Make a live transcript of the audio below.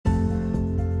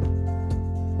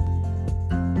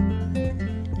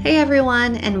Hey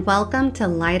everyone, and welcome to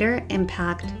Lighter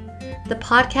Impact, the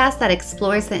podcast that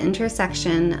explores the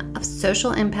intersection of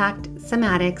social impact,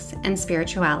 somatics, and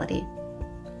spirituality.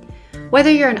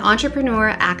 Whether you're an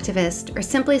entrepreneur, activist, or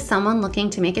simply someone looking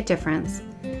to make a difference,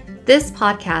 this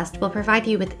podcast will provide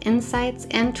you with insights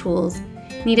and tools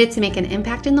needed to make an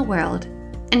impact in the world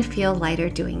and feel lighter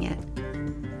doing it.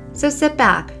 So sit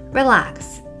back,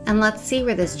 relax, and let's see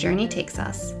where this journey takes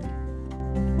us.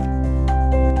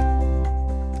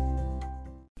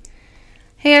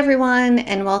 Hey everyone,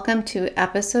 and welcome to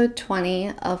episode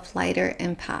 20 of Lighter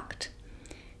Impact.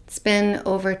 It's been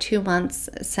over 2 months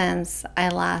since I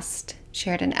last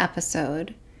shared an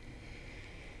episode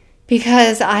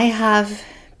because I have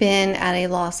been at a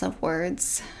loss of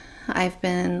words. I've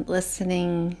been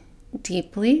listening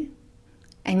deeply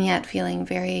and yet feeling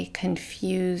very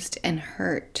confused and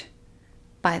hurt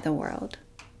by the world.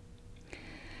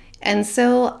 And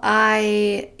so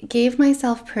I gave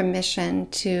myself permission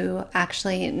to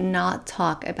actually not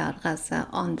talk about Gaza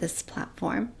on this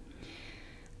platform,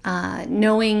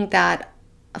 knowing that,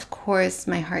 of course,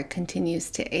 my heart continues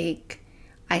to ache.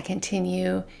 I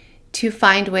continue to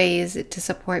find ways to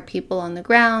support people on the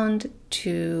ground,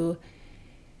 to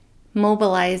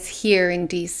mobilize here in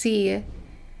DC.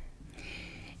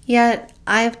 Yet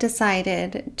I've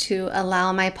decided to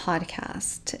allow my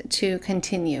podcast to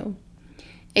continue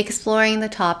exploring the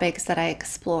topics that I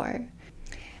explore,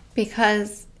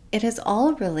 because it is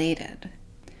all related.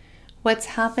 What's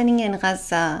happening in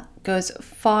Gaza goes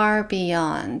far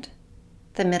beyond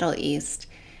the Middle East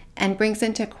and brings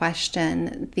into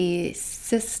question the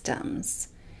systems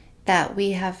that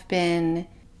we have been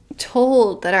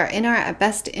told that are in our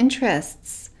best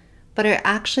interests, but are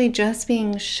actually just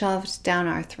being shoved down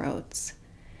our throats.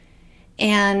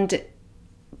 And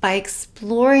by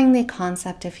exploring the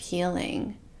concept of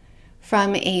healing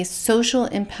from a social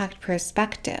impact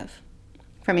perspective,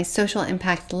 from a social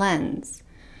impact lens,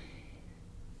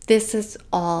 this is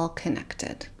all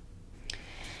connected.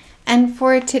 And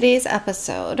for today's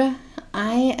episode,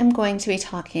 I am going to be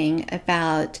talking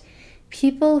about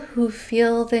people who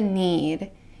feel the need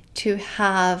to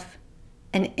have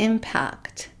an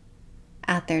impact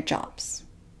at their jobs.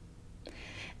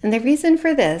 And the reason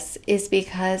for this is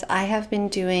because I have been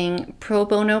doing pro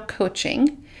bono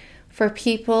coaching for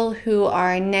people who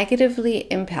are negatively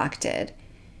impacted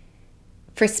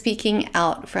for speaking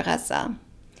out for Gaza.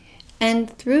 And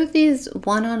through these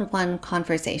one-on-one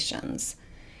conversations,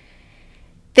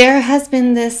 there has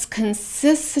been this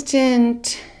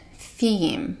consistent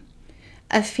theme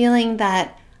of feeling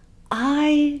that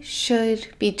I should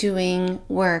be doing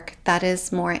work that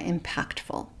is more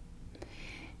impactful.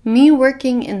 Me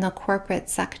working in the corporate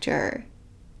sector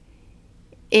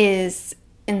is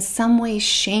in some way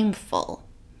shameful,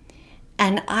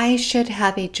 and I should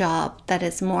have a job that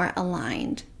is more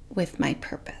aligned with my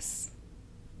purpose.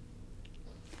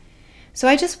 So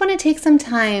I just want to take some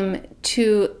time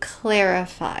to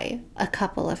clarify a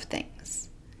couple of things.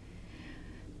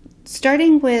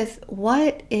 Starting with,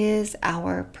 what is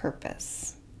our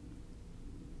purpose?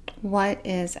 What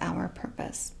is our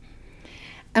purpose?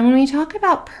 And when we talk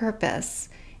about purpose,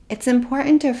 it's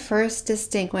important to first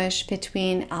distinguish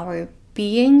between our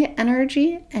being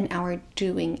energy and our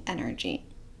doing energy.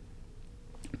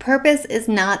 Purpose is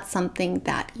not something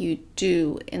that you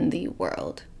do in the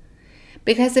world.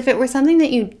 Because if it were something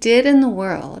that you did in the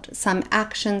world, some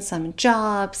action, some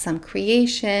job, some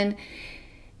creation,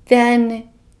 then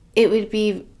it would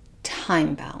be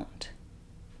time-bound.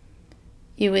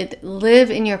 You would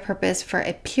live in your purpose for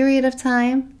a period of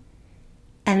time,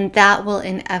 and that will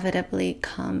inevitably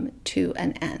come to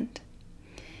an end.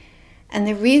 And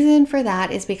the reason for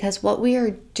that is because what we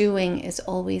are doing is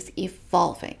always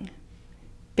evolving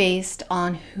based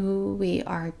on who we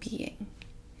are being.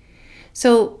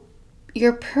 So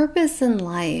your purpose in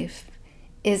life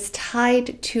is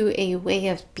tied to a way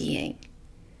of being,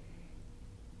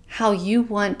 how you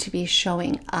want to be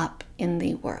showing up in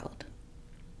the world.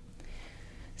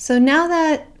 So now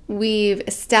that we've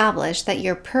established that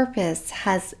your purpose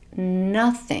has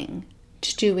nothing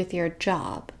to do with your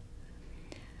job,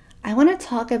 I want to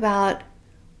talk about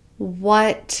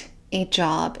what a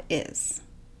job is.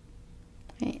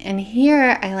 Okay? And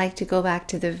here I like to go back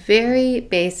to the very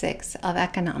basics of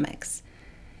economics,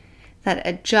 that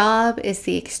a job is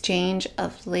the exchange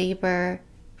of labor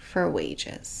for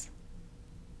wages.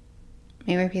 Let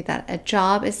me repeat that. A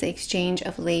job is the exchange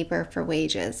of labor for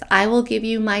wages. I will give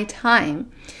you my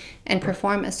time and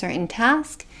perform a certain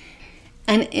task,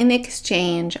 and in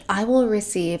exchange, I will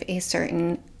receive a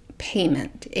certain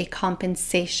payment, a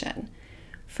compensation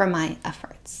for my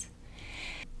efforts.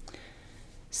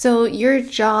 So your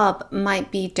job might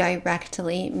be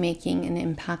directly making an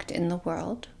impact in the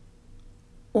world,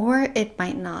 or it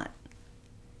might not.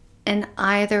 And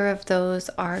either of those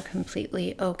are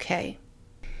completely okay.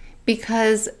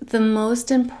 Because the most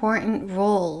important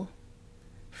role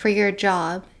for your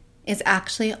job is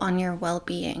actually on your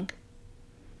well-being.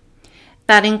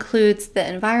 That includes the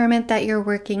environment that you're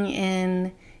working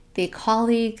in, the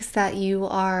colleagues that you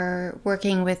are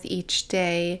working with each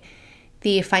day,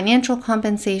 the financial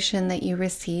compensation that you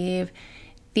receive,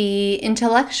 the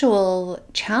intellectual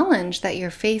challenge that you're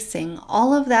facing.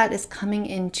 All of that is coming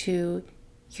into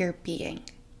your being.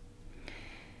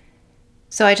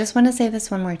 So I just want to say this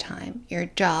one more time. Your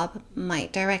job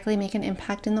might directly make an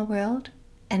impact in the world,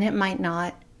 and it might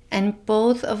not. And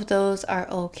both of those are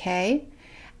okay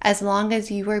as long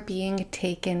as you are being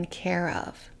taken care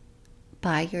of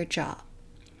by your job.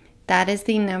 That is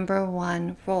the number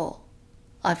one role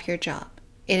of your job.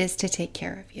 It is to take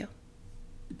care of you.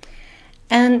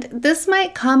 And this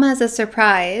might come as a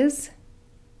surprise,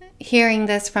 hearing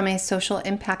this from a social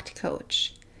impact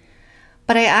coach.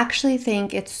 But I actually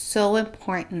think it's so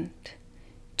important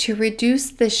to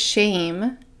reduce the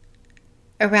shame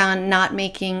around not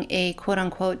making a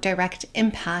quote-unquote direct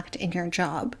impact in your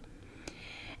job,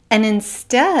 and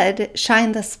instead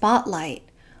shine the spotlight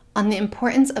on the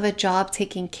importance of a job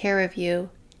taking care of you,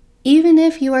 even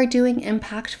if you are doing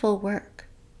impactful work.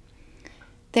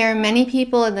 There are many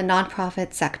people in the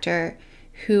nonprofit sector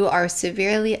who are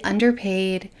severely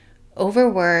underpaid,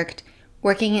 overworked,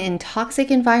 working in toxic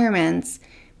environments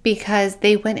because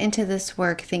they went into this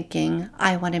work thinking,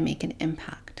 I want to make an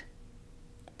impact.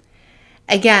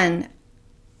 Again,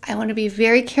 I want to be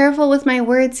very careful with my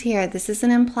words here. This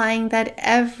isn't implying that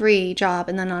every job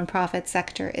in the nonprofit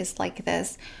sector is like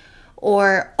this,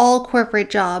 or all corporate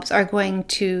jobs are going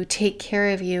to take care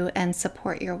of you and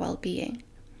support your well-being.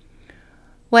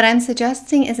 What I'm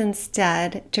suggesting is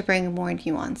instead to bring more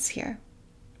nuance here.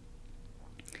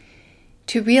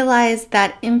 To realize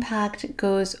that impact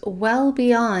goes well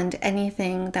beyond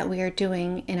anything that we are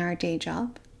doing in our day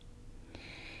job,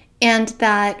 and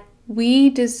that we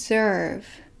deserve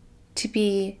to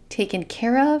be taken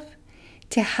care of,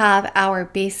 to have our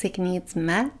basic needs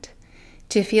met,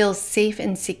 to feel safe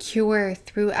and secure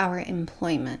through our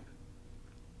employment.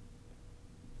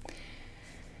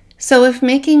 So if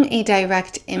making a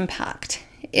direct impact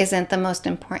isn't the most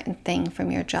important thing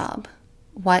from your job,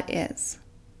 what is?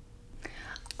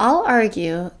 I'll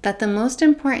argue that the most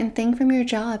important thing from your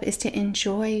job is to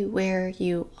enjoy where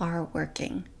you are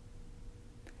working.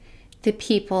 The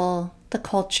people, the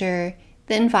culture,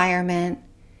 the environment,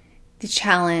 the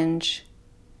challenge.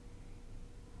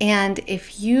 And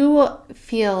if you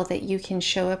feel that you can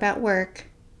show up at work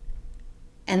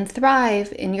and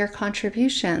thrive in your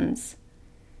contributions,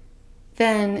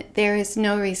 then there is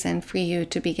no reason for you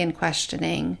to begin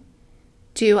questioning,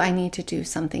 do I need to do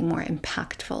something more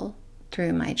impactful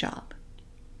through my job?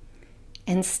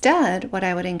 Instead, what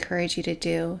I would encourage you to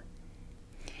do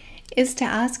is to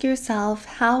ask yourself,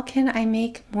 how can I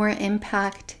make more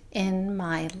impact in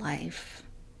my life?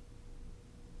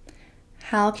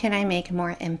 How can I make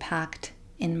more impact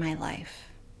in my life?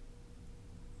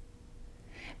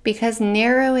 Because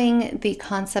narrowing the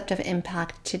concept of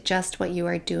impact to just what you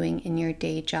are doing in your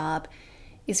day job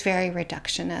is very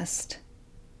reductionist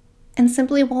and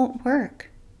simply won't work.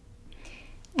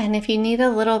 And if you need a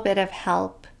little bit of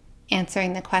help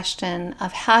answering the question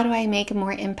of how do I make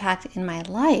more impact in my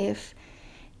life,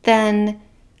 then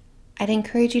I'd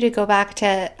encourage you to go back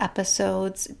to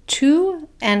episodes 2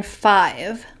 and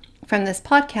 5 from this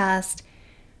podcast,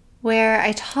 where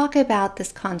I talk about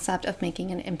this concept of making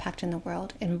an impact in the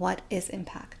world and what is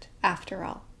impact after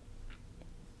all.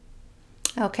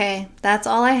 Okay, that's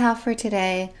all I have for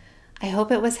today. I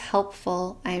hope it was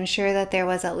helpful. I am sure that there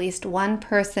was at least one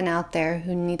person out there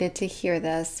who needed to hear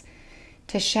this,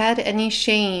 to shed any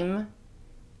shame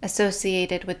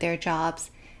associated with their jobs,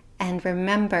 and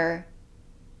remember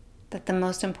that the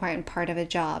most important part of a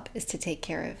job is to take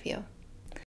care of you.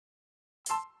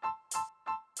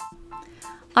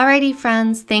 Alrighty,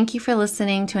 friends, thank you for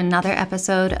listening to another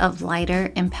episode of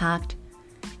Lighter Impact.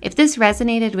 If this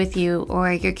resonated with you,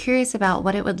 or you're curious about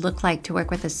what it would look like to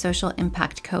work with a social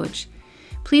impact coach,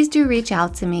 please do reach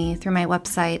out to me through my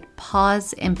website,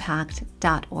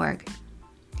 pauseimpact.org.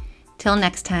 Till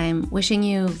next time, wishing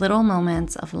you little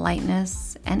moments of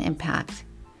lightness and impact.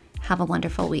 Have a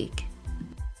wonderful week.